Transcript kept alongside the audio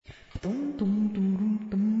Want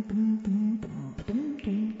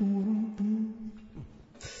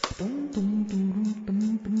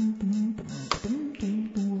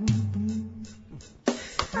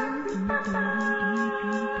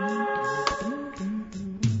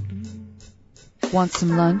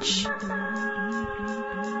some lunch?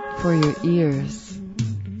 For your ears.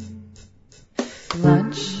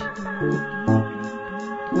 Lunch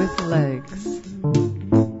with legs.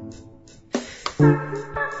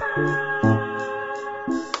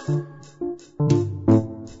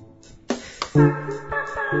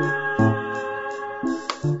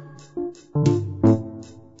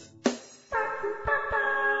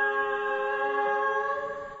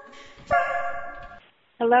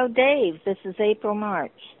 Hello, Dave. This is April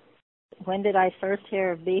March. When did I first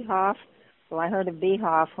hear of Beehoff? Well, I heard of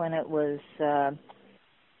Beehoff when it was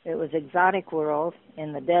Exotic World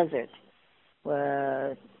in the desert.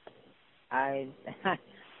 I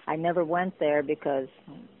never went there because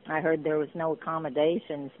I heard there was no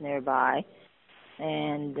accommodations nearby,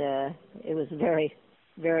 and it was very,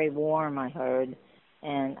 very warm, I heard.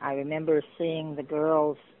 And I remember seeing the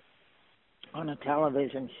girls on a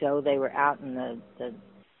television show. They were out in the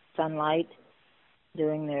sunlight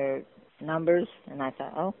doing their numbers, and I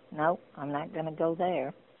thought, oh, no, I'm not going to go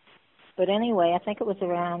there. But anyway, I think it was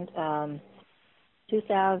around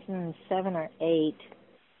 2007 or 8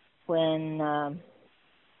 when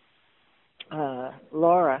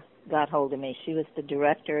Laura got hold of me. She was the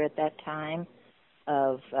director at that time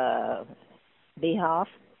of Beehoff,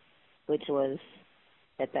 which was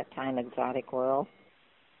at that time Exotic World.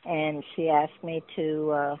 And she asked me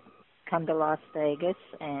to come to Las Vegas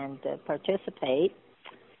and participate,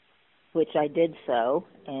 which I did so.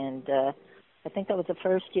 And I think that was the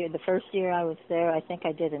first year. The first year I was there, I think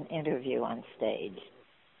I did an interview on stage.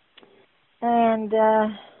 And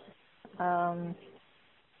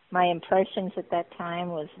my impressions at that time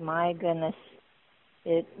was, my goodness,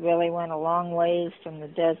 it really went a long ways from the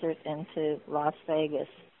desert into Las Vegas.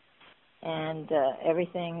 And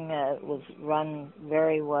everything was run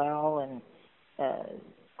very well, and of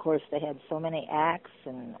course they had so many acts,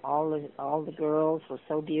 and all the girls were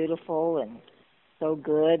so beautiful and so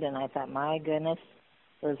good, and I thought, my goodness,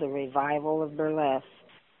 there's a revival of burlesque.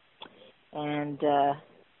 And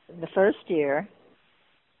the first year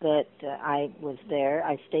that I was there,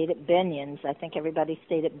 I stayed at Binion's. I think everybody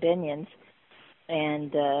stayed at Binion's,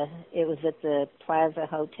 and it was at the Plaza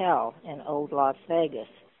Hotel in Old Las Vegas,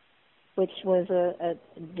 which was a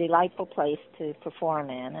delightful place to perform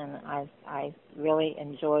in, and I really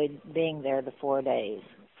enjoyed being there the 4 days.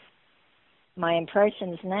 My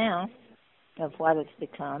impressions now of what it's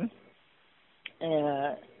become,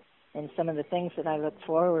 and some of the things that I look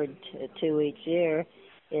forward to each year,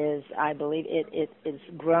 is I believe it's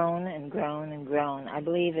grown and grown and grown. I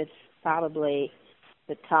believe it's probably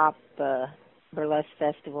the top burlesque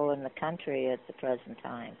festival in the country at the present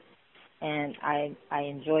time. And I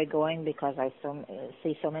enjoy going because I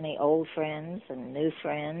see so many old friends and new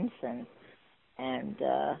friends, and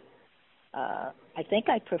I think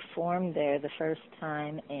I performed there the first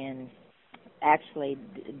time in actually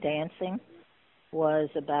dancing was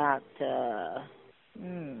about 6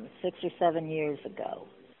 or 7 years ago.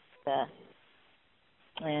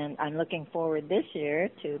 And I'm looking forward this year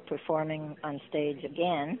to performing on stage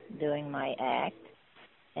again, doing my act.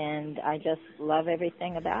 And I just love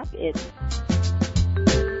everything about it.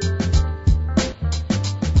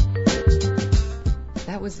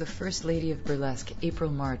 That was the First Lady of Burlesque, April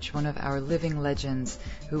March, one of our living legends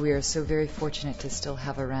who we are so very fortunate to still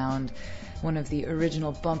have around, one of the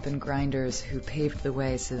original bump and grinders who paved the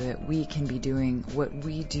way so that we can be doing what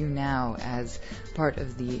we do now as part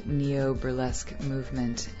of the neo-burlesque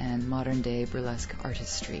movement and modern-day burlesque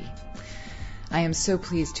artistry. I am so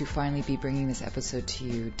pleased to finally be bringing this episode to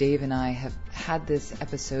you. Dave and I have had this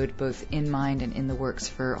episode both in mind and in the works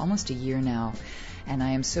for almost a year now, and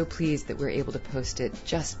I am so pleased that we're able to post it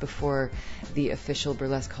just before the official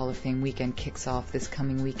Burlesque Hall of Fame weekend kicks off this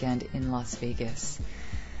coming weekend in Las Vegas.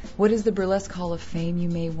 What is the Burlesque Hall of Fame, you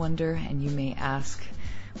may wonder, and you may ask?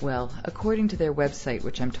 Well, according to their website,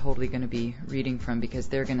 which I'm totally going to be reading from because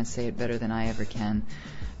they're going to say it better than I ever can,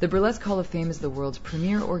 the Burlesque Hall of Fame is the world's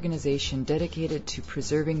premier organization dedicated to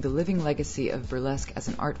preserving the living legacy of burlesque as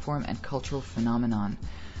an art form and cultural phenomenon.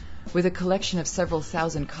 With a collection of several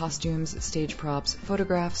thousand costumes, stage props,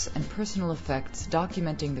 photographs, and personal effects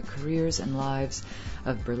documenting the careers and lives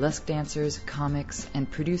of burlesque dancers, comics, and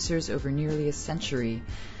producers over nearly a century,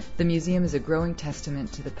 the museum is a growing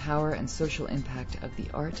testament to the power and social impact of the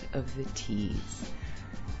art of the tease.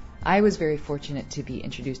 I was very fortunate to be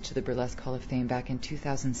introduced to the Burlesque Hall of Fame back in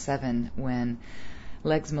 2007 when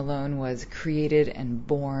Legs Malone was created and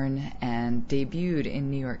born and debuted in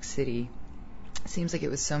New York City. Seems like it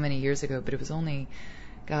was so many years ago, but it was only,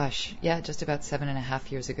 just about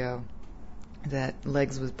 7.5 years ago that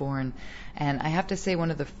Legs was born. And I have to say,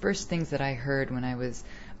 one of the first things that I heard when I was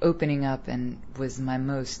opening up and was my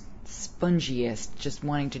most spongiest, just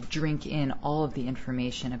wanting to drink in all of the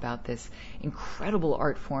information about this incredible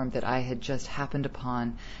art form that I had just happened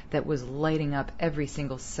upon, that was lighting up every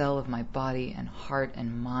single cell of my body and heart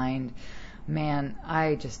and mind. Man,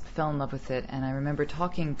 I just fell in love with it. And I remember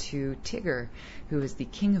talking to Tigger, who is the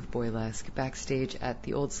king of boylesque, backstage at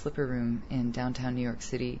the Old Slipper Room in downtown New York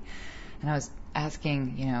City. And I was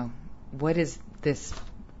asking, what is this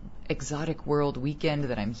exotic world weekend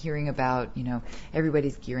that I'm hearing about?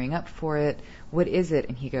 Everybody's gearing up for it. What is it?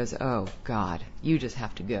 And he goes, oh, God, you just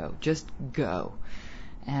have to go. Just go.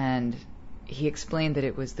 And he explained that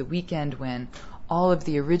it was the weekend when all of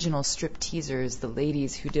the original strip teasers, the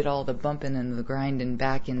ladies who did all the bumping and the grinding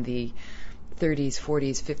back in the 30s,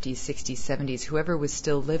 40s, 50s, 60s, 70s, whoever was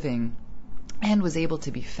still living and was able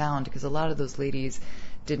to be found, because a lot of those ladies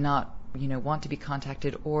did not want to be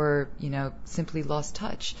contacted or, simply lost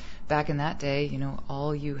touch. Back in that day,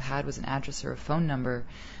 all you had was an address or a phone number.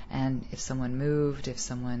 And if someone moved, if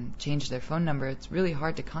someone changed their phone number, it's really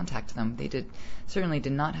hard to contact them. They certainly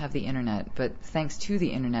did not have the internet, but thanks to the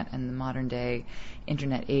internet and the modern day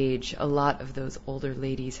internet age, a lot of those older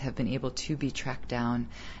ladies have been able to be tracked down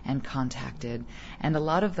and contacted. And a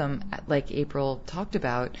lot of them, like April talked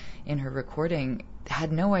about in her recording,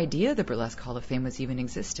 had no idea the Burlesque Hall of Fame was even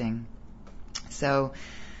existing. So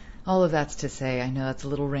all of that's to say, I know that's a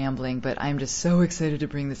little rambling, but I'm just so excited to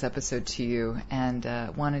bring this episode to you, and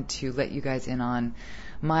wanted to let you guys in on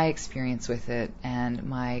my experience with it and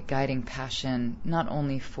my guiding passion, not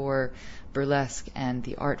only for burlesque and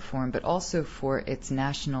the art form, but also for its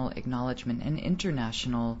national acknowledgement and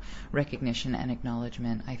international recognition and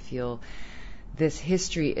acknowledgement. I feel this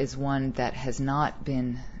history is one that has not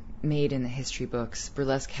been made in the history books.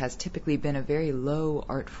 Burlesque has typically been a very low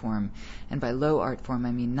art form, and by low art form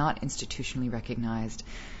I mean not institutionally recognized.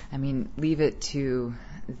 I mean, leave it to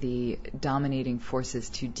the dominating forces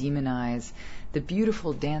to demonize the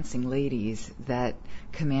beautiful dancing ladies that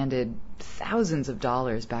commanded thousands of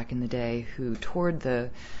dollars back in the day, who toured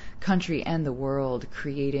the country and the world,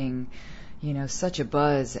 creating such a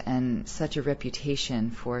buzz and such a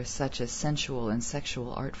reputation for such a sensual and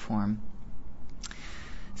sexual art form.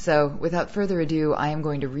 So, without further ado, I am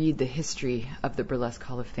going to read the history of the Burlesque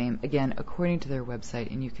Hall of Fame, again, according to their website,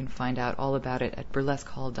 and you can find out all about it at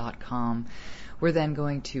burlesquehall.com. We're then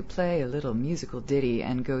going to play a little musical ditty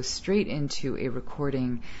and go straight into a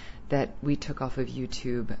recording that we took off of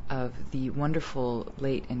YouTube of the wonderful,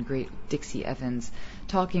 late and great Dixie Evans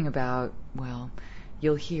talking about, well,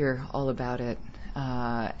 you'll hear all about it.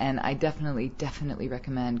 And I definitely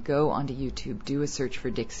recommend go onto YouTube, do a search for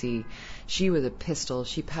Dixie. She was a pistol.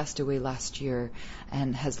 She passed away last year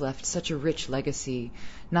and has left such a rich legacy,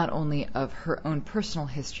 not only of her own personal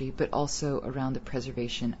history, but also around the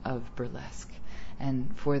preservation of burlesque.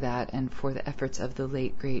 And for that, and for the efforts of the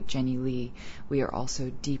late, great Jenny Lee, we are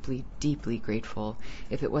also deeply, deeply grateful.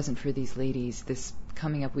 If it wasn't for these ladies, this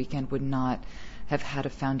coming up weekend would not have had a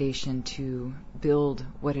foundation to build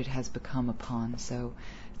what it has become upon. So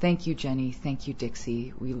thank you, Jenny. Thank you,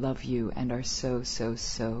 Dixie. We love you and are so, so,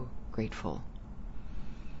 so grateful.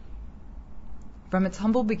 From its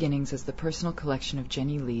humble beginnings as the personal collection of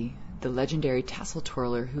Jenny Lee, the legendary tassel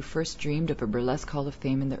twirler who first dreamed of a Burlesque Hall of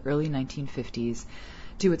Fame in the early 1950s,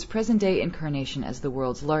 to its present-day incarnation as the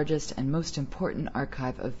world's largest and most important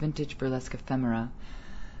archive of vintage burlesque ephemera,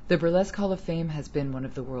 the Burlesque Hall of Fame has been one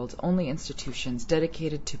of the world's only institutions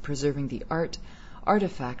dedicated to preserving the art,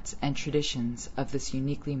 artifacts, and traditions of this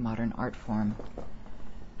uniquely modern art form.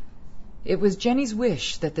 It was Jenny's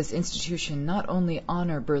wish that this institution not only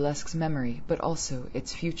honor burlesque's memory, but also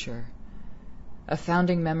its future. A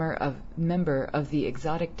founding member of the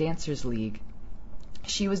Exotic Dancers League,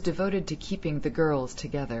 she was devoted to keeping the girls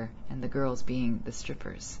together, and the girls being the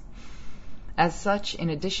strippers. As such, in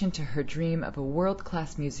addition to her dream of a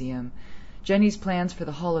world-class museum, Jenny's plans for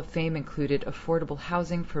the Hall of Fame included affordable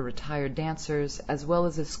housing for retired dancers, as well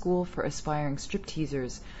as a school for aspiring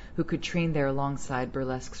stripteasers who could train there alongside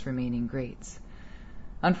burlesque's remaining greats.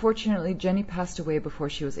 Unfortunately, Jenny passed away before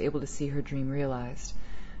she was able to see her dream realized.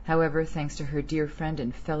 However, thanks to her dear friend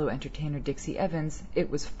and fellow entertainer Dixie Evans, it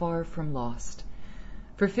was far from lost.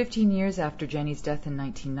 For 15 years after Jenny's death in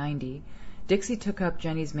 1990, Dixie took up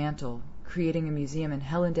Jenny's mantle, creating a museum in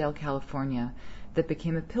Helendale, California, that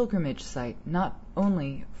became a pilgrimage site not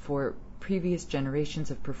only for previous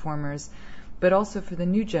generations of performers, but also for the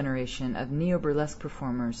new generation of neo-burlesque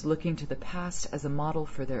performers looking to the past as a model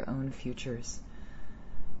for their own futures.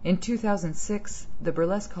 In 2006, the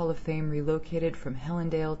Burlesque Hall of Fame relocated from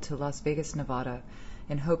Hellendale to Las Vegas, Nevada,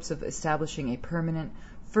 in hopes of establishing a permanent,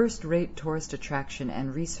 first-rate tourist attraction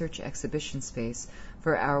and research exhibition space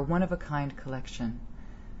for our one-of-a-kind collection.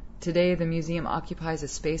 Today, the museum occupies a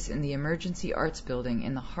space in the Emergency Arts Building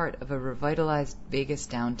in the heart of a revitalized Vegas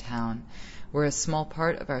downtown, where a small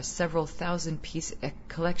part of our several thousand-piece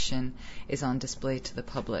collection is on display to the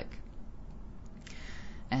public.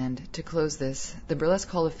 And to close this, the Burlesque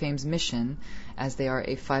Hall of Fame's mission, as they are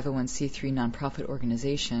a 501c3 nonprofit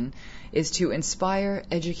organization, is to inspire,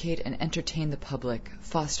 educate, and entertain the public,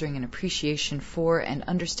 fostering an appreciation for and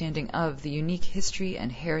understanding of the unique history and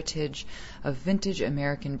heritage of vintage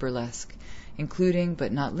American burlesque, including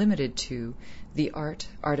but not limited to the art,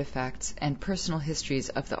 artifacts, and personal histories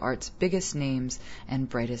of the art's biggest names and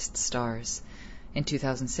brightest stars. In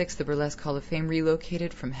 2006, the Burlesque Hall of Fame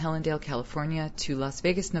relocated from Hellendale, California to Las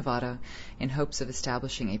Vegas, Nevada, in hopes of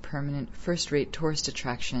establishing a permanent, first-rate tourist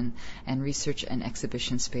attraction and research and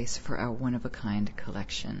exhibition space for our one-of-a-kind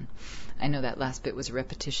collection. I know that last bit was a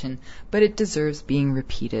repetition, but it deserves being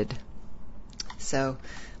repeated. So,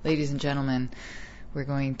 ladies and gentlemen, we're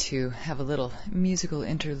going to have a little musical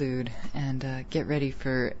interlude and get ready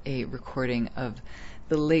for a recording of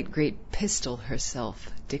the late, great Pistol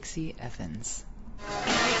herself, Dixie Evans.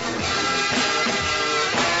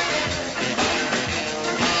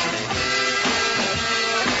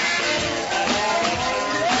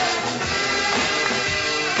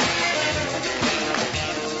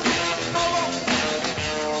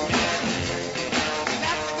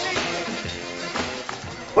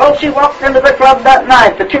 Well, she walked into the club that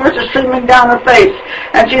night. The tears are streaming down her face.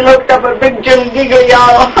 And she looked up at Big Jim Giggly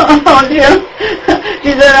on Jim.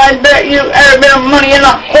 She said, I bet you every bit of money in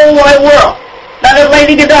the whole wide world that a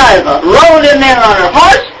Lady Godiva rode in there on her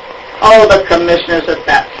horse. Oh, the commissioners at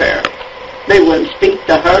that fair, they wouldn't speak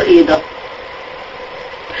to her either.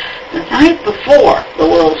 The night before the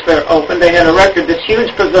World's Fair opened, they had erected this huge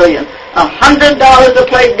pavilion, $100 a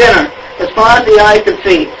plate dinner, as far as the eye could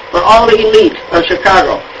see, for all the elite of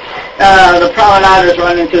Chicago. The promenaders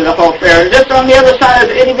running through the whole fair. Just on the other side of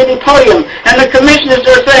the itty-bitty podium, and the commissioners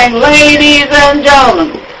are saying, ladies and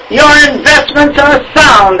gentlemen, your investments are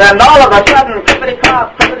sound, and all of a sudden,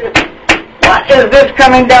 clippity-clop, what is this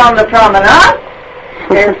coming down the promenade?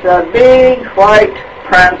 It's a big, white,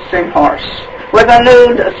 prancing horse with a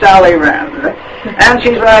nude Sally Rand, and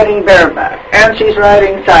she's riding bareback, and she's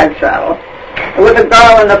riding side saddle, with a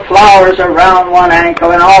garland of flowers around one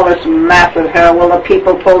ankle and all this massive hair. Well, the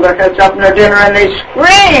people pull their heads up in their dinner and they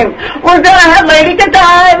scream, we're going to have Lady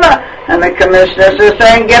Godiva! And the commissioners are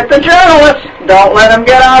saying, get the journalists, don't let them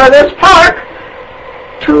get out of this park.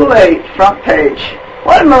 Too late, front page.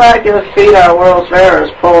 What a miraculous feat our World's Fair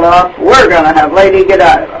has pulled off. We're going to have Lady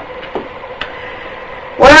Godiva.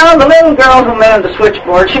 Well, the little girl who manned the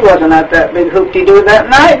switchboard, she wasn't at that big hoop-de-doo that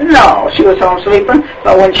night. No, she was home sleeping.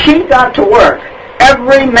 But when she got to work,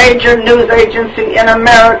 every major news agency in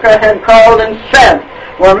America had called and said,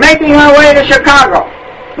 we're making our way to Chicago.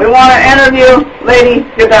 We want to interview Lady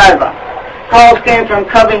Godiva. Calls came from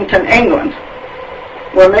Covington, England.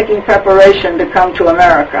 We're making preparation to come to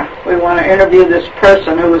America. We want to interview this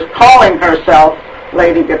person who was calling herself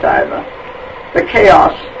Lady Godiva. The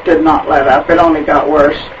chaos did not let up. It only got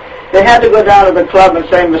worse. They had to go down to the club and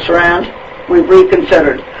say, Miss Rand, we've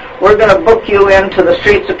reconsidered. We're going to book you into the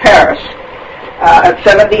streets of Paris at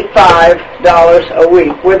 $75 a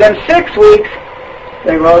week. Within 6 weeks,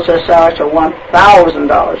 they rose her salary to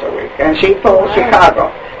 $1,000 a week. And she pulled Chicago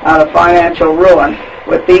out of financial ruin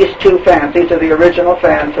with these two fans. These are the original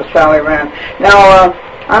fans of Sally Rand. Now,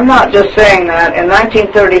 I'm not just saying that. In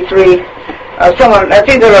 1933, it's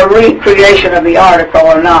either a recreation of the article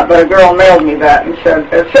or not, but a girl mailed me that and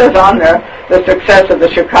said, it says on there, the success of the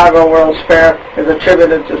Chicago World's Fair is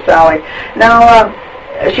attributed to Sally. Now,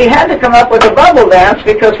 she had to come up with a bubble dance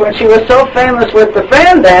because when she was so famous with the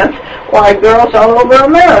fan dance, why, girls all over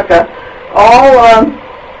America all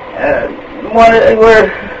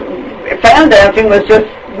fan dancing was just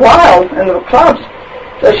wild in the clubs.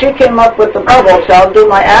 So she came up with the bubble, so I'll do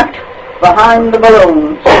my act behind the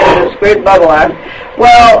balloon, this great bubble act.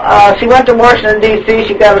 Well, she went to Washington, D.C.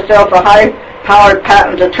 She got herself a high-powered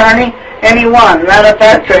patent attorney. Anyone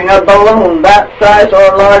manufacturing a balloon that size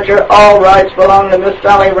or larger, all rights belong to Miss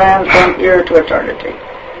Sally Rand from here to eternity.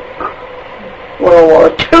 World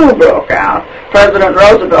War II broke out. President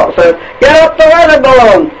Roosevelt said, get up the weather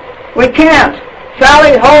balloon. We can't.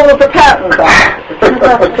 Sally holds the patent on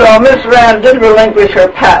it. So Miss Rand did relinquish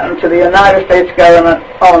her patent to the United States government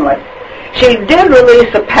only. She did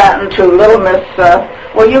release a patent to Little Miss,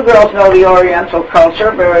 well, you girls know the Oriental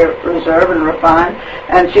culture, very reserved and refined.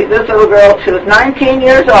 And this little girl, she was 19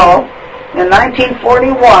 years old in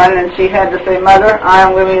 1941, and she had to say, "Mother, I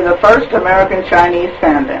am going to be the first American Chinese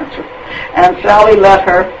fan dancer." And Sally let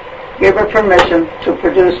her, give her permission to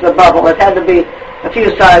produce the bubble. It had to be a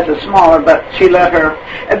few sizes smaller, but she let her.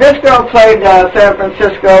 And this girl played San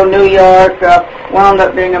Francisco, New York, wound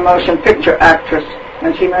up being a motion picture actress,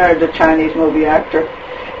 and she married a Chinese movie actor.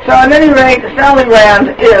 So at any rate, Sally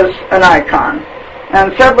Rand is an icon,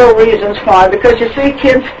 and several reasons why. Because you see,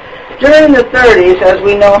 kids, during the 30s, as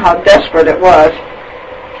we know how desperate it was,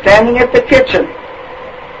 standing at the kitchen,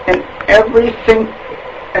 in every sink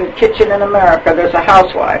and kitchen in America, there's a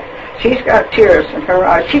housewife. She's got tears in her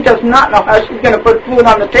eyes. She does not know how she's going to put food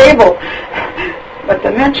on the table. But the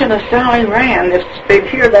mention of Sally Rand, if they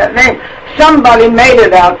hear that name, somebody made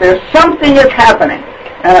it out there. Something is happening.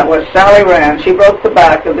 And it was Sally Rand. She broke the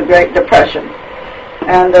back of the Great Depression.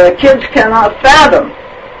 And kids cannot fathom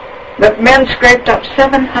that men scraped up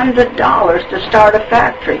 $700 to start a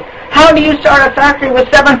factory. How do you start a factory with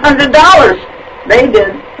 $700? They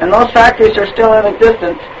did. And those factories are still in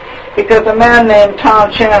existence. Because a man named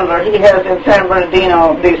Tom Chandler, he has in San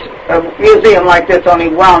Bernardino a museum like this, only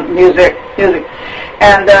wound music.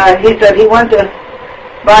 And he said he went to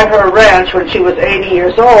buy her a ranch when she was 80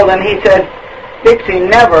 years old, and he said, "Dixie,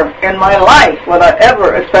 never in my life would I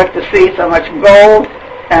ever expect to see so much gold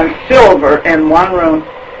and silver in one room."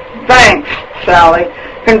 Thanks, Sally.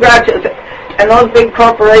 Congratulations. And those big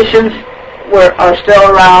corporations are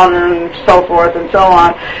still around and so forth and so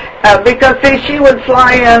on. Because, see, she would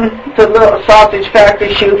fly in to little sausage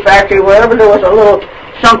factory, shoe factory, wherever there was a little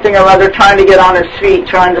something or other trying to get on his feet,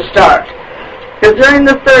 trying to start. Because during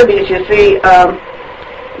the 30s, you see,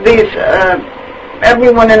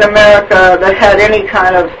 everyone in America that had any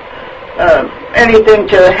kind of anything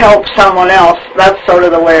to help someone else, that's sort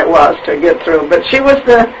of the way it was to get through. But she was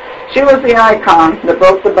the icon that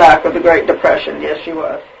broke the back of the Great Depression. Yes, she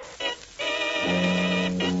was.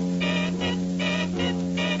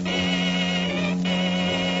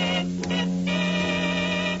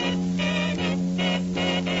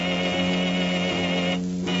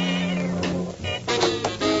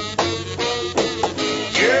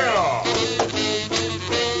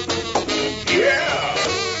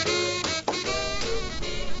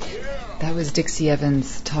 That was Dixie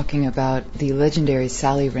Evans talking about the legendary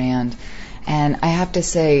Sally Rand. And I have to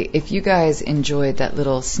say, if you guys enjoyed that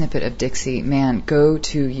little snippet of Dixie, man, go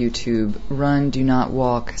to YouTube, Run, Do Not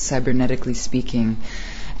Walk, Cybernetically Speaking,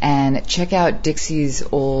 and check out Dixie's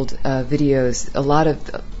old videos.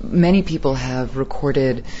 Many people have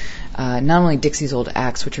recorded not only Dixie's old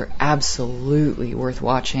acts, which are absolutely worth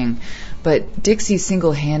watching, but Dixie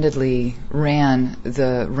single-handedly ran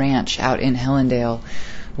the ranch out in Hellendale,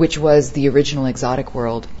 which was the original Exotic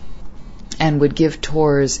World, and would give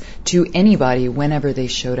tours to anybody whenever they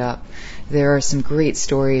showed up. There are some great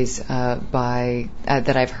stories that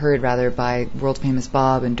I've heard by World Famous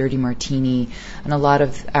Bob and Dirty Martini and a lot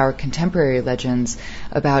of our contemporary legends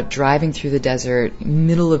about driving through the desert,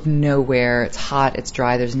 middle of nowhere. It's hot, it's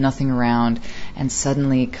dry, there's nothing around, and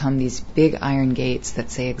suddenly come these big iron gates that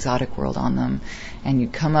say Exotic World on them. And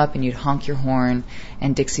you'd come up and you'd honk your horn,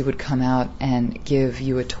 and Dixie would come out and give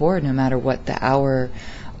you a tour no matter what the hour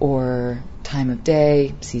or time of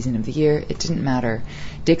day, season of the year, it didn't matter.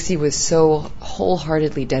 Dixie was so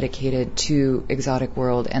wholeheartedly dedicated to Exotic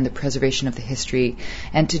World and the preservation of the history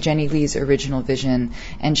and to Jenny Lee's original vision,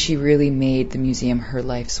 and she really made the museum her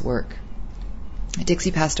life's work.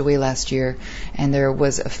 Dixie passed away last year, and there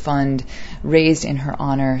was a fund raised in her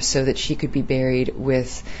honor so that she could be buried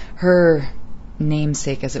with her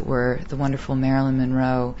namesake, as it were, the wonderful Marilyn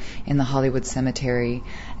Monroe, in the Hollywood Cemetery,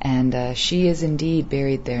 and she is indeed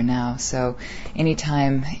buried there now. So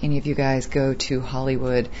anytime any of you guys go to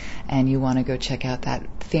Hollywood and you want to go check out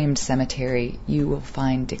that famed cemetery, you will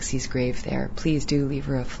find Dixie's grave there. Please do leave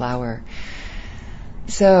her a flower.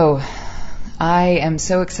 So I am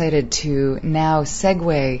so excited to now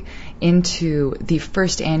segue into the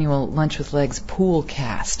first annual Lunch with Legs pool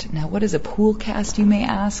cast. Now, what is a pool cast, you may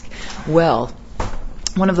ask? Well,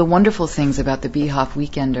 one of the wonderful things about the Beehoff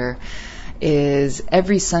Weekender is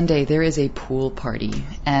every Sunday there is a pool party,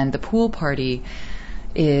 and the pool party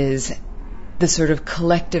is the sort of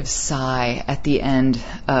collective sigh at the end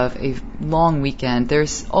of a long weekend.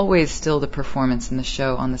 There's always still the performance in the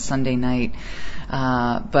show on the Sunday night,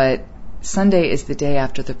 but Sunday is the day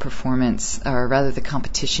after the performance, or rather the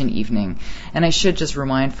competition evening. And I should just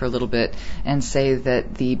rewind for a little bit and say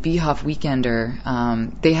that the Beehoff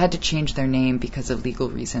Weekender, they had to change their name because of legal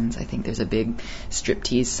reasons. I think there's a big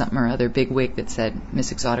striptease something or other, big wig that said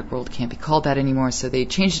Miss Exotic World can't be called that anymore, so they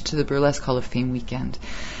changed it to the Burlesque Hall of Fame Weekend.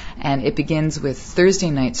 And it begins with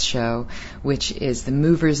Thursday night's show, which is the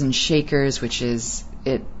Movers and Shakers,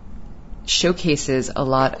 it showcases a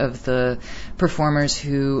lot of the performers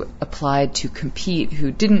who applied to compete,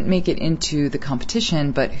 who didn't make it into the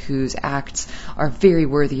competition, but whose acts are very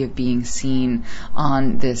worthy of being seen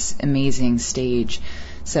on this amazing stage.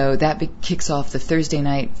 So that kicks off the Thursday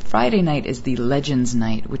night. Friday night is the Legends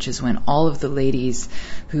Night, which is when all of the ladies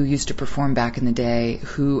who used to perform back in the day,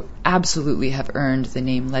 who absolutely have earned the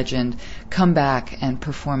name legend, come back and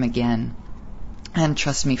perform again. And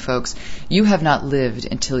trust me, folks, you have not lived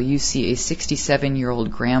until you see a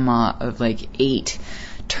 67-year-old grandma of like 8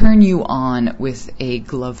 turn you on with a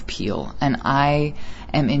glove peel. And I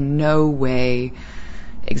am in no way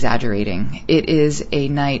exaggerating. It is a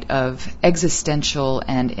night of existential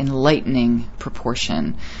and enlightening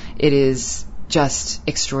proportion. It is just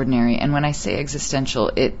extraordinary. And when I say existential,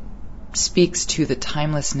 it speaks to the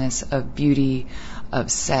timelessness of beauty,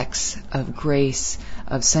 of sex, of grace,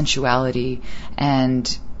 of sensuality.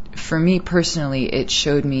 And for me personally, it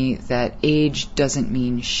showed me that age doesn't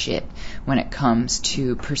mean shit when it comes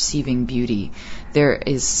to perceiving beauty. There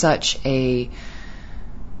is such a...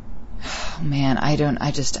 I'm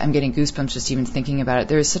getting goosebumps just even thinking about it.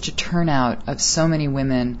 There is such a turnout of so many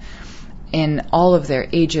women in all of their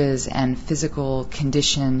ages and physical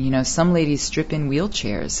condition. You know, some ladies strip in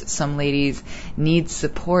wheelchairs. Some ladies need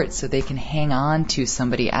support so they can hang on to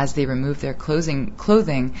somebody as they remove their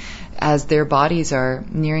clothing as their bodies are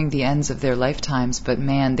nearing the ends of their lifetimes. But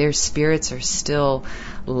man, their spirits are still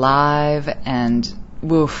live and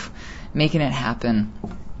making it happen.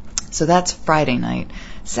 So that's Friday night.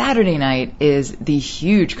 Saturday night is the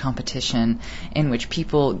huge competition in which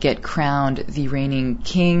people get crowned the reigning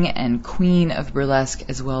king and queen of burlesque,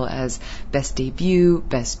 as well as best debut,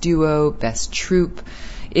 best duo, best troupe.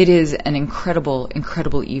 It is an incredible,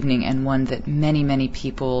 incredible evening, and one that many, many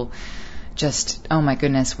people just, oh my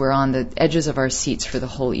goodness, we're on the edges of our seats for the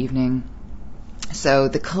whole evening. So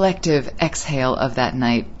the collective exhale of that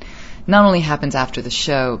night not only happens after the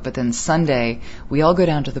show, but then Sunday we all go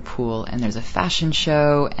down to the pool and there's a fashion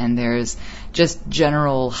show and there's just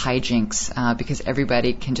general hijinks because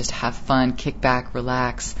everybody can just have fun, kick back,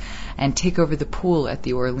 relax, and take over the pool at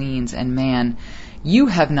the Orleans. And man, you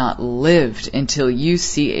have not lived until you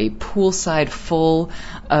see a poolside full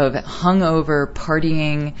of hungover,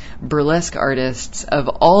 partying burlesque artists of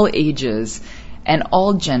all ages and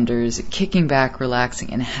all genders kicking back,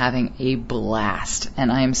 relaxing, and having a blast.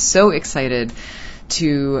 And I am so excited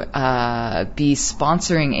to be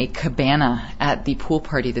sponsoring a cabana at the pool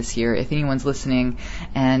party this year. If anyone's listening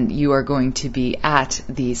and you are going to be at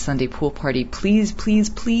the Sunday pool party, please, please,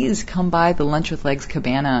 please come by the Lunch with Legs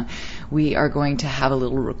cabana. We are going to have a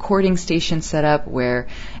little recording station set up where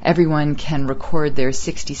everyone can record their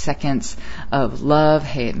 60 seconds of love.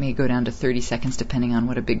 Hey, it may go down to 30 seconds depending on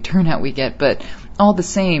what a big turnout we get, but all the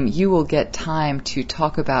same, you will get time to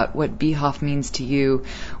talk about what Beehoff means to you,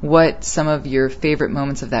 what some of your favorite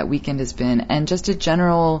moments of that weekend has been, and just a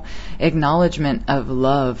general acknowledgement of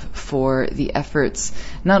love for the efforts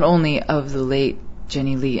not only of the late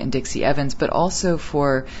Jenny Lee and Dixie Evans, but also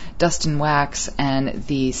for Dustin Wax and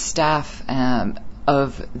the staff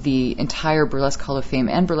of the entire Burlesque Hall of Fame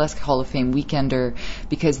and Burlesque Hall of Fame Weekender,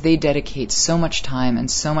 because they dedicate so much time and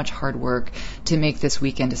so much hard work to make this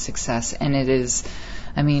weekend a success. And it is,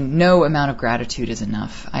 I mean, no amount of gratitude is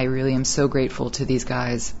enough. I really am so grateful to these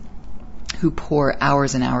guys who pour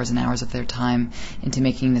hours and hours and hours of their time into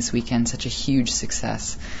making this weekend such a huge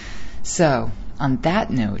success. So, on that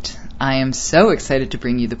note, I am so excited to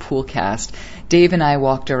bring you the Poolcast. Dave and I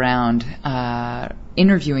walked around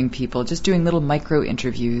interviewing people, just doing little micro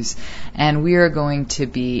interviews, and we are going to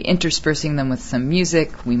be interspersing them with some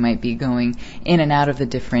music. We might be going in and out of the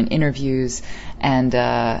different interviews, and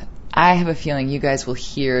I have a feeling you guys will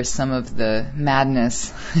hear some of the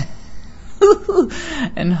madness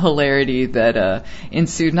and hilarity that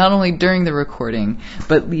ensued not only during the recording,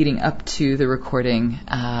 but leading up to the recording,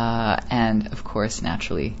 and of course,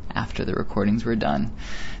 naturally, after the recordings were done.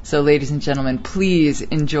 So, ladies and gentlemen, please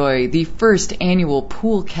enjoy the first annual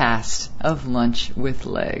Poolcast of Lunch with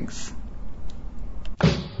Legs.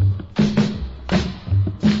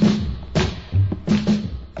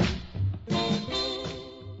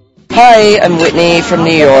 Hi, I'm Whitney from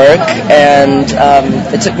New York, and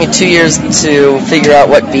it took me 2 years to figure out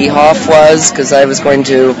what Beehoff was, because I was going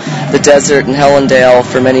to the desert in Hellendale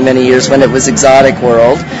for many, many years when it was Exotic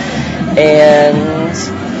World, and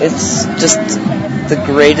it's just the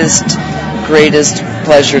greatest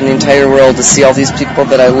pleasure in the entire world to see all these people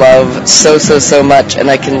that I love so much, and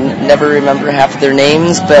I can never remember half of their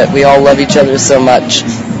names, but we all love each other so much.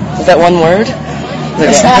 Is that one word?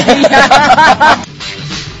 Okay.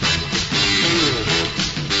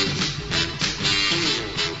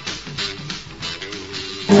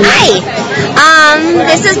 Hi,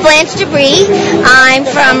 this is Blanche Dupree. I'm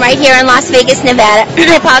from right here in Las Vegas, Nevada.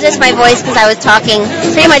 I apologize for my voice because I was talking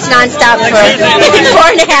pretty much nonstop for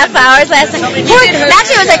 4.5 hours last night.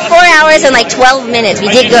 Actually, it was like 4 hours and like 12 minutes. We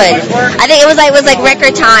did good. I think it was like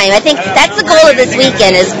record time. I think that's the goal of this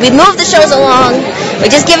weekend is we move the shows along. We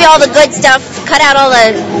just give you all the good stuff, cut out all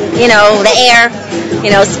the, the air,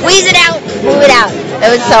 squeeze it out, move it out. I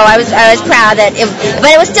was proud that but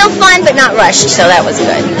it was still fun but not rushed, so that was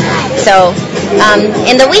good. So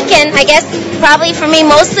in the weekend, I guess probably for me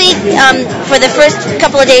mostly for the first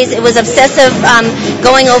couple of days it was obsessive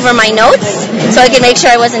going over my notes so I could make sure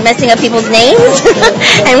I wasn't messing up people's names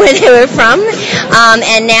and where they were from.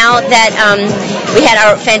 And now that we had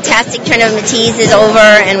our fantastic Turn of Matisse is over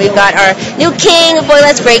and we've got our new king of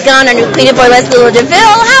Boylesque, Grey Gunn, our new queen of Boylesque, Lula DeVille.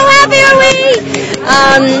 How happy are we?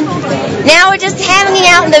 Now we're just hanging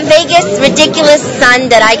out in the Vegas ridiculous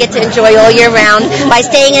sun that I get to enjoy all year round by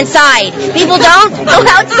staying inside. People don't go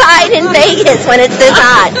outside in Vegas when it's this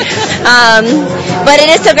hot. But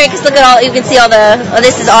it is so great because look at all, you can see all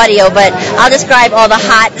this is audio, but I'll describe all the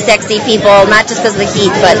hot, sexy people, not just because of the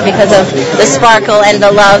heat, but because of the sparkle and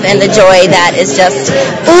the love and the joy that is just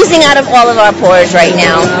oozing out of all of our pores right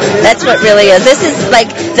now. That's what really is. This is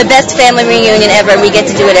like the best family reunion ever. We get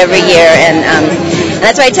to do it every year, and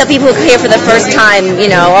that's why I tell people who are here for the first time,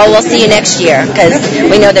 we'll see you next year, because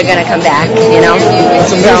we know they're going to come back,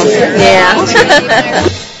 So, yeah.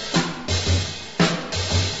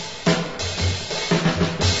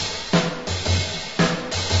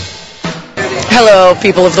 Hello,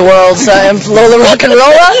 people of the world. I'm Lola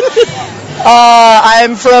Rock'n'Rolla.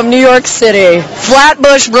 I'm from New York City,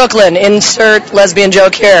 Flatbush, Brooklyn. Insert lesbian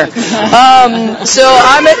joke here. So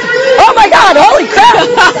I'm at. Oh my God! Holy crap!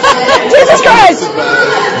 Jesus Christ!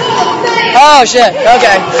 Oh shit.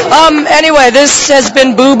 Okay. Anyway, this has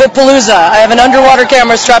been Boobapalooza. I have an underwater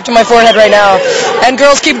camera strapped to my forehead right now, and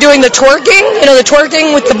girls keep doing the twerking. The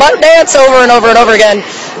twerking with the butt dance over and over and over again.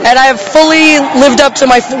 And I have fully lived up to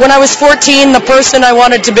when I was 14, the person I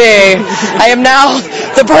wanted to be. I am now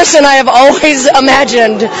the person I have always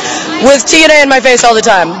imagined with TNA in my face all the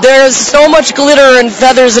time. There's so much glitter and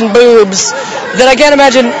feathers and boobs that I can't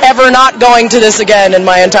imagine ever not going to this again in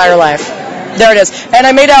my entire life. There it is. And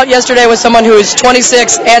I made out yesterday with someone who is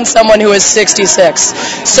 26 and someone who is 66.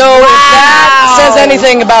 So if that says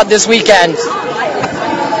anything about this weekend,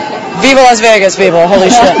 Viva Las Vegas, people. Holy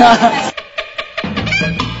shit.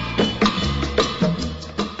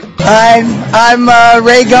 I'm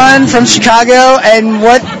Ray Gunn from Chicago, and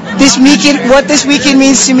what this weekend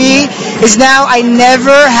means to me is now I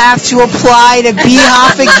never have to apply to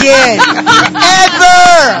Beehoff again.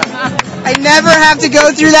 Ever! I never have to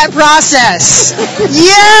go through that process.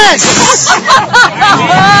 Yes!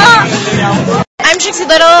 I'm Trixie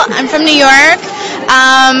Little. I'm from New York.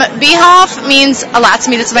 Beehoff means a lot to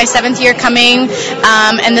me. This is my 7th year coming,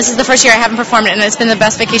 and this is the first year I haven't performed it, and it's been the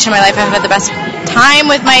best vacation of my life. I've had the best time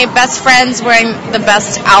with my best friends, wearing the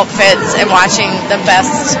best outfits and watching the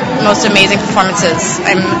best, most amazing performances.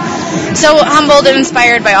 I'm so humbled and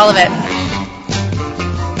inspired by all of it.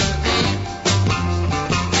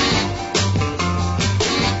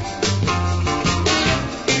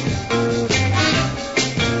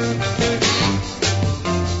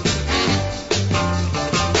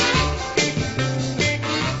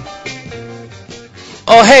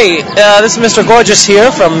 Oh, hey, this is Mr. Gorgeous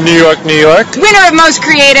here from New York, New York. Winner of Most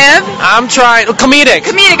Creative. I'm trying... Comedic.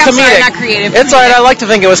 I'm sorry, not creative. It's alright, I like to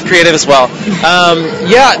think it was creative as well.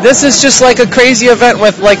 Yeah, this is just like a crazy event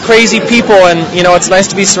with like crazy people, and it's nice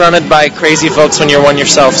to be surrounded by crazy folks when you're one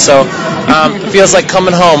yourself, so it feels like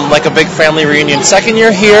coming home, like a big family reunion. 2nd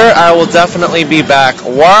year here, I will definitely be back.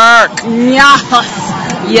 Work!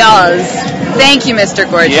 Yes. Thank you, Mr.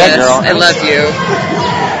 Gorgeous. Yeah, girl. I love you.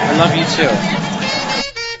 I love you too.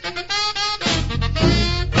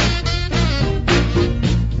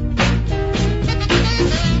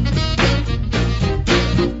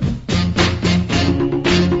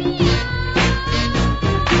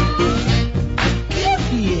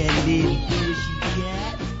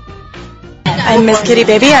 I'm Miss Kitty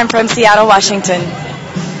Baby. I'm from Seattle, Washington.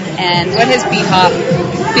 and what has BHOF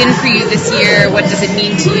been for you this year? What does it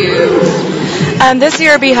mean to you? This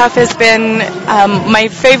year, BHOF has been my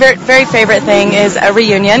very favorite thing is a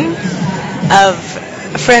reunion of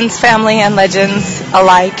friends, family, and legends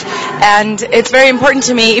alike. And it's very important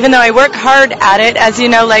to me, even though I work hard at it. As you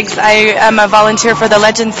know, Legs, I am a volunteer for the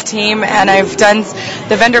Legends team, and I've done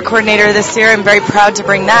the vendor coordinator this year. I'm very proud to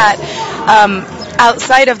bring that.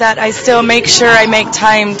 Outside of that, I still make sure I make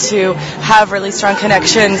time to have really strong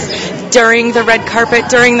connections during the red carpet,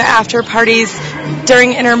 during the after parties,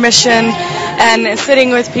 during intermission, and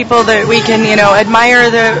sitting with people that we can,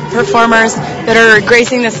 admire the performers that are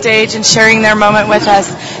gracing the stage and sharing their moment with us.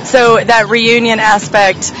 So that reunion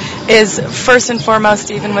aspect is first and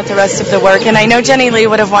foremost, even with the rest of the work. And I know Jenny Lee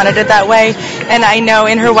would have wanted it that way, and I know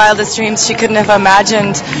in her wildest dreams she couldn't have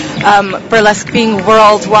imagined burlesque being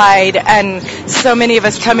worldwide and so many of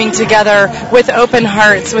us coming together with open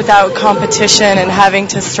hearts without competition and having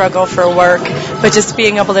to struggle for work, but just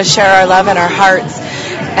being able to share our love and our hearts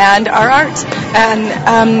and our art.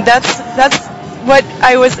 And that's what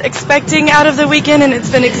I was expecting out of the weekend, and it's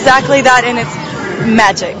been exactly that, and it's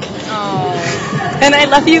magic. Oh. And I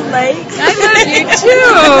love you, Legs. I love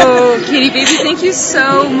you too. Katie, baby, thank you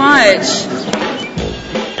so much.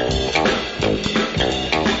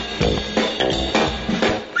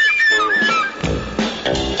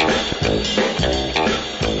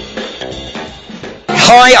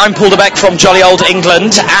 Hi, I'm Paul DeBeck from jolly old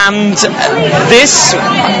England, and this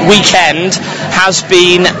weekend has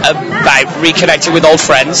been about reconnecting with old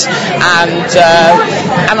friends and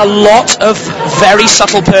a lot of very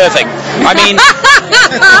subtle perving. I mean,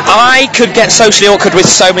 I could get socially awkward with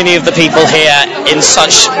so many of the people here in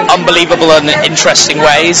such unbelievable and interesting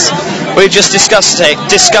ways. We're just disgusting.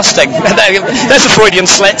 There's a Freudian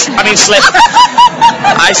slip.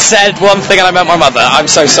 I said one thing and I meant my mother.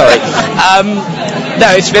 I'm so sorry. No,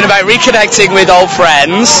 it's been about reconnecting with old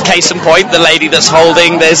friends. Case in point, the lady that's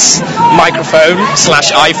holding this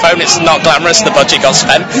microphone/iPhone. It's not glamorous, the budget got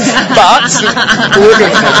spent. But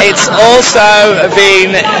it's also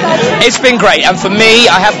been great. And for me,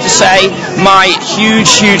 I have to say, my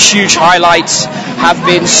huge highlights have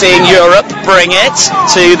been seeing Europe bring it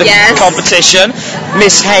to the competition.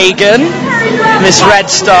 Miss Hagen, Miss Red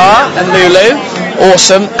Star and Lulu,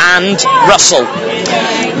 awesome, and Russell.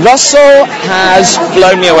 Russell has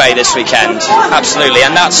blown me away this weekend, absolutely,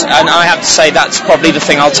 and I have to say that's probably the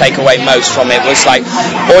thing I'll take away most from it. Was like,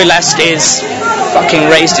 Burlesque is fucking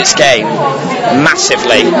raised its game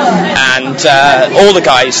massively, and all the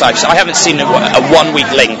guys I haven't seen a 1 week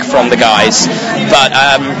link from the guys, but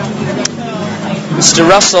Mr.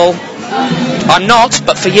 Russell, I'm not,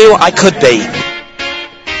 but for you I could be.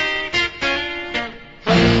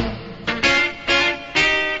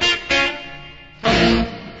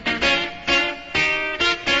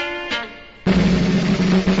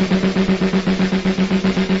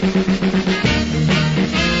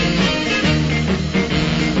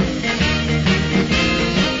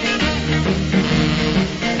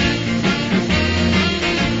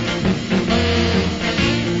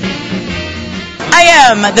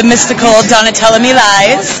 I am the mystical Donatella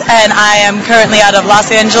Milais, and I am currently out of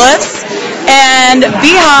Los Angeles, and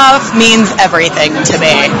BHOF means everything to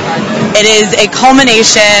me. It is a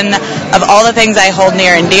culmination of all the things I hold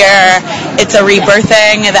near and dear. It's a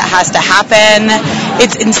rebirthing that has to happen.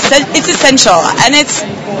 It's essential, and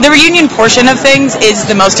the reunion portion of things is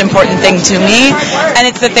the most important thing to me, and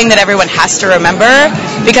it's the thing that everyone has to remember,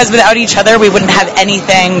 because without each other we wouldn't have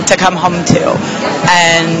anything to come home to.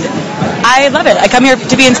 And I love it. I come here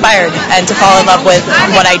to be inspired and to fall in love with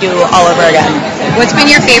what I do all over again. What's been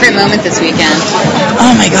your favorite moment this weekend?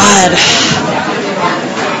 Oh my God.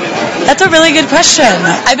 That's a really good question.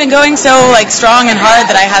 I've been going so strong and hard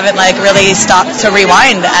that I haven't really stopped to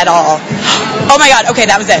rewind at all. Oh my God. Okay,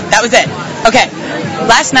 that was it. Okay.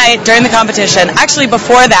 Last night during the competition, actually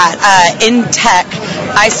before that, in tech,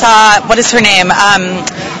 I saw, what is her name?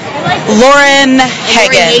 Lauren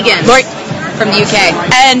Hagen. From the UK.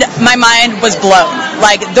 And my mind was blown.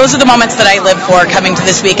 Those are the moments that I live for coming to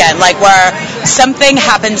this weekend, where something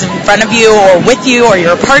happens in front of you or with you or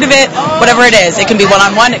you're a part of it, whatever it is. It can be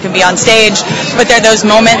one-on-one, it can be on stage, but they're those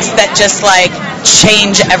moments that just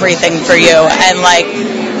change everything for you and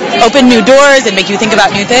open new doors and make you think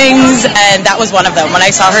about new things, and that was one of them. When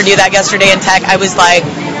I saw her do that yesterday in tech, I was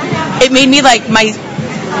it made me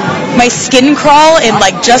my skin crawl in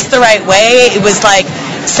just the right way. It was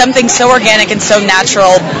something so organic and so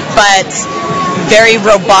natural, but very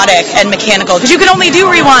robotic and mechanical, because you can only do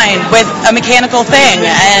rewind with a mechanical thing,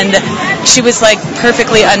 and she was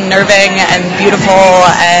perfectly unnerving and beautiful,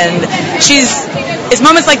 and it's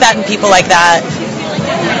moments like that and people like that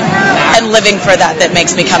and living for that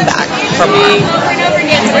makes me come back for more.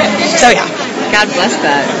 So yeah. God bless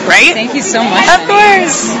that. Right? Thank you so much. Of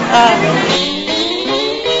course.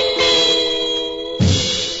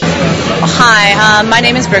 Hi, my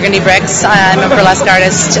name is Burgundy Bricks. I'm a burlesque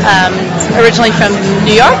artist, originally from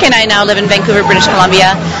New York, and I now live in Vancouver, British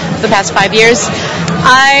Columbia for the past 5 years.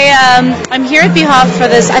 I'm here at BHOF for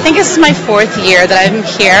this, I think this is my 4th year that I'm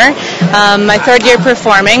here. My 3rd year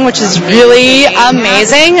performing, which is really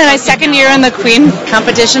amazing, and my 2nd year in the Queen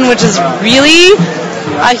competition, which is really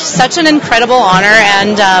such an incredible honor,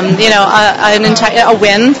 and a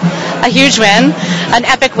win, a huge win, an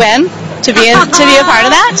epic win to be a part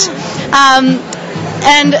of that.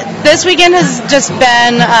 And this weekend has just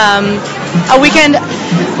been a weekend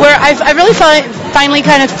where I really finally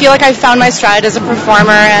kind of feel like I found my stride as a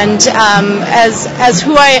performer, and as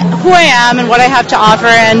who I am and what I have to offer,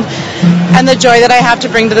 and the joy that I have to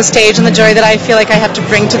bring to the stage, and the joy that I feel like I have to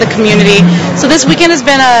bring to the community. So this weekend has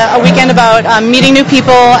been a weekend about meeting new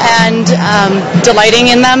people and delighting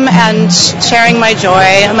in them and sharing my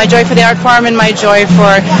joy for the art form, and my joy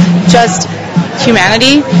for just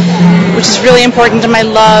humanity, which is really important, and my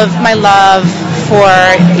love for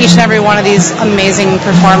each and every one of these amazing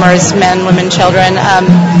performers, men, women, children,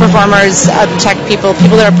 performers, tech people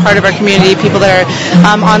that are part of our community, people that are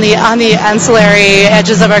on the ancillary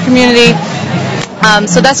edges of our community.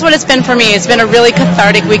 So that's what it's been for me. It's been a really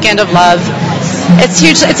cathartic weekend of love. It's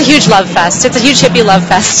huge. It's a huge love fest. It's a huge hippie love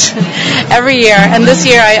fest every year, and this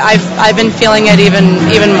year I've been feeling it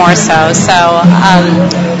even more so. So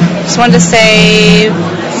just wanted to say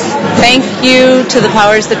thank you to the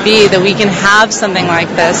powers that be that we can have something like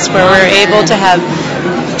this, where we're able to have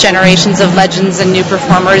generations of legends and new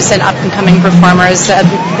performers and up-and-coming performers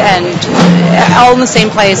and all in the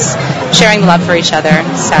same place, sharing the love for each other.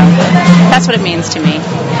 So that's what it means to me.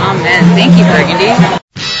 Amen. Thank you, Burgundy.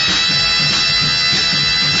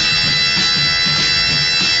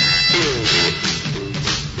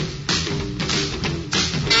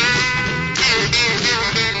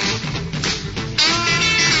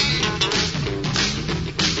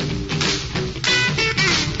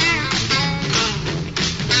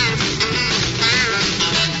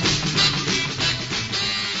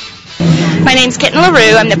 My name's Kitten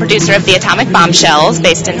LaRue. I'm the producer of the Atomic Bombshells,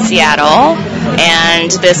 based in Seattle,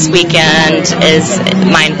 and this weekend is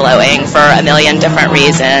mind-blowing for a million different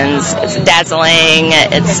reasons. It's dazzling,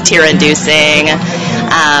 it's tear-inducing.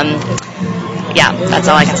 Yeah, that's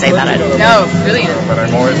all I can say about it. No, brilliant.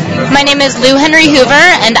 My name is Lou Henry Hoover,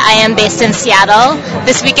 and I am based in Seattle.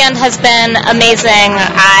 This weekend has been amazing.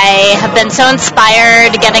 I have been so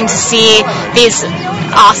inspired getting to see these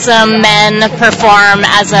awesome men perform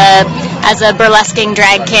as a burlesquing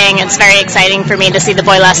drag king. It's very exciting for me to see the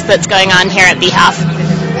boylesque that's going on here at BHOF.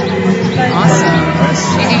 Awesome.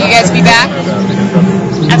 Do you think you guys will be back?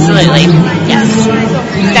 Absolutely. Yes.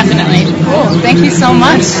 Definitely. Cool. Thank you so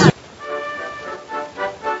much.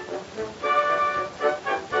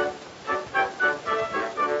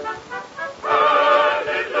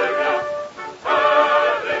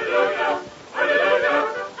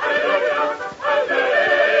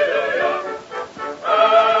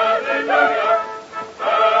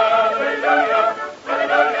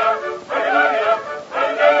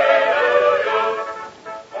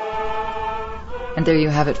 And there you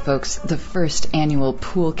have it, folks, the first annual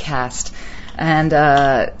Poolcast. And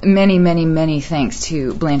many, many, many thanks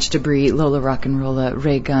to Blanche Debris, Lola Rock'n'Rolla,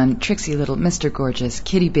 Ray Gunn, Trixie Little, Mr. Gorgeous,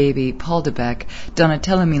 Kitty Baby, Paul DeBeck,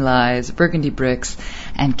 Donatella Milies, Burgundy Bricks,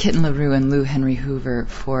 and Kitten LaRue and Lou Henry Hoover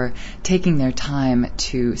for taking their time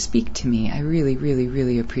to speak to me. I really, really,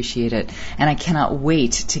 really appreciate it. And I cannot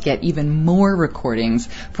wait to get even more recordings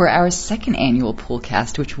for our second annual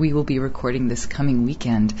Poolcast, which we will be recording this coming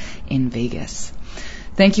weekend in Vegas.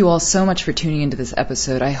 Thank you all so much for tuning into this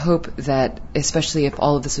episode. I hope that, especially if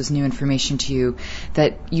all of this was new information to you,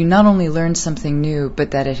 that you not only learned something new,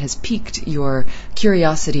 but that it has piqued your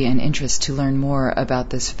curiosity and interest to learn more about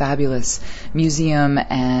this fabulous museum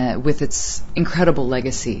with its incredible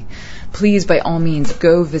legacy. Please, by all means,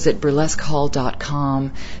 go visit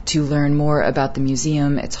burlesquehall.com to learn more about the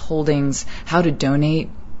museum, its holdings, how to donate.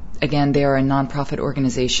 Again, they are a nonprofit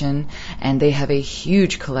organization, and they have a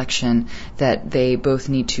huge collection that they both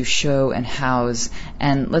need to show and house.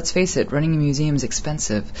 And let's face it, running a museum is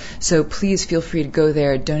expensive. So please feel free to go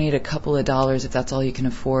there, donate a couple of dollars if that's all you can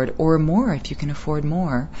afford, or more if you can afford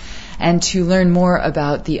more. And to learn more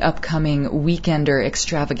about the upcoming Weekender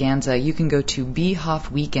extravaganza, you can go to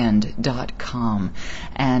bhofweekend.com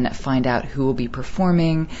and find out who will be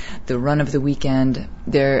performing, the run of the weekend.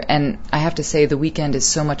 And I have to say, the weekend is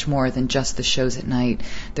so much more than just the shows at night.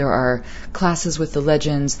 There are classes with the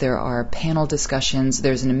legends, there are panel discussions,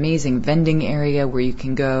 there's an amazing vending area where you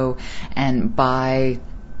can go and buy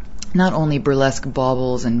not only burlesque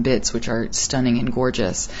baubles and bits, which are stunning and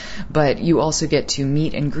gorgeous, but you also get to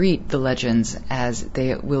meet and greet the legends as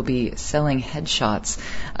they will be selling headshots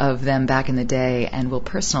of them back in the day and will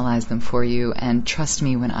personalize them for you. And trust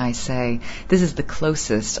me when I say this is the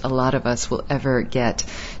closest a lot of us will ever get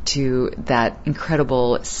to that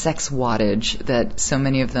incredible sex wattage that so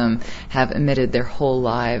many of them have emitted their whole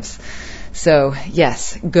lives. So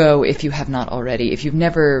yes, go if you have not already. If you're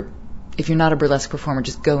not a burlesque performer,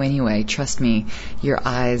 just go anyway. Trust me, your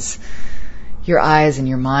eyes and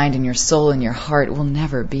your mind and your soul and your heart will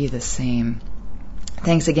never be the same.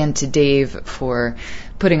 Thanks again to Dave for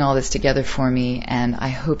putting all this together for me, and I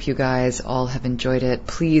hope you guys all have enjoyed it.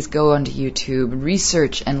 Please go onto YouTube,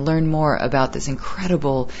 research and learn more about this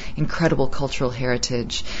incredible, incredible cultural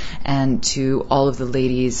heritage, and to all of the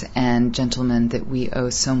ladies and gentlemen that we owe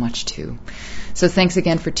so much to. So thanks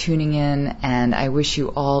again for tuning in, and I wish you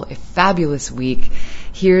all a fabulous week.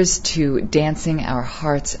 Here's to dancing our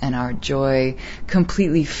hearts and our joy,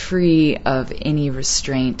 completely free of any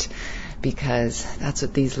restraint, because that's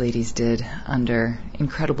what these ladies did under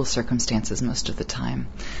incredible circumstances most of the time.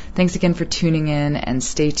 Thanks again for tuning in, and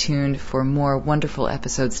stay tuned for more wonderful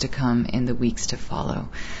episodes to come in the weeks to follow.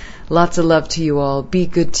 Lots of love to you all. Be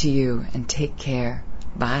good to you, and take care.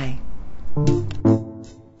 Bye.